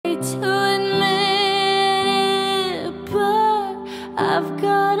hate to admit it, but I've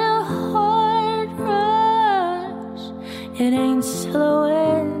got a heart rush. It ain't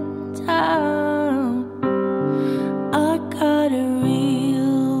slowing down. I got it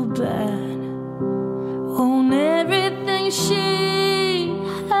real bad. Own everything she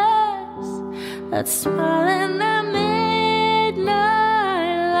has. That smile and that midnight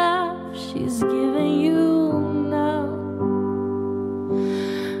laugh she's giving you now.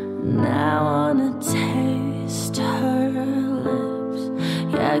 Now I wanna taste her lips,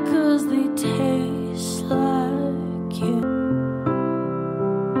 yeah, 'cause they taste like you.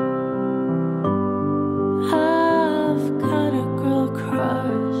 I've got a girl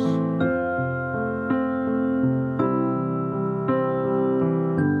crush.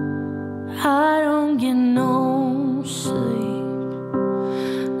 I don't get no sleep,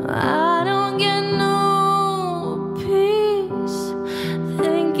 I don't get no peace,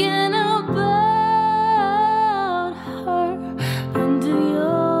 thinking about her under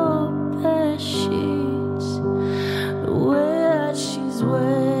your bed sheets. The way that she's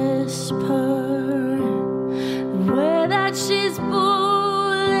whispering, the way that she's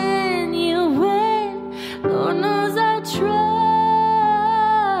pulling you in. Lord knows I try,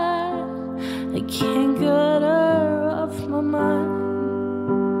 I can't get her off my mind.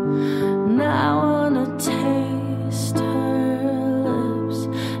 Now I wanna taste her lips,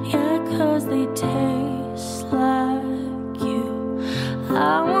 yeah, 'cause they taste like you.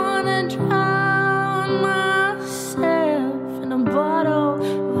 I wanna drown myself in a bottle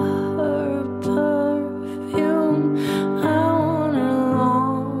of her perfume. I want her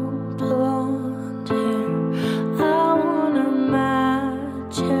long blonde hair, I want her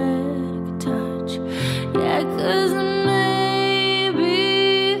magic touch, yeah, 'cause maybe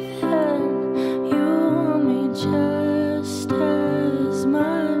then you want me just as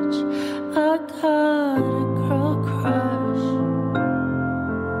much. I got a girl crush.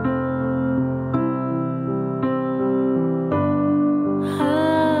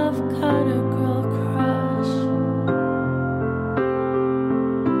 I've got a girl crush.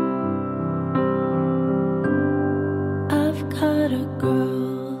 I've got a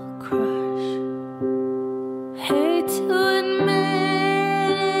girl crush. Hate to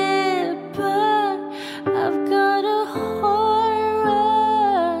admit it, but I've got a heart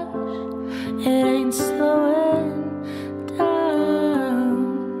rush. It ain't slowing down.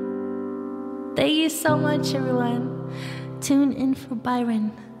 Thank you so much, everyone. Tune in for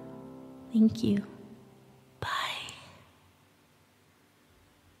Byron. Thank you.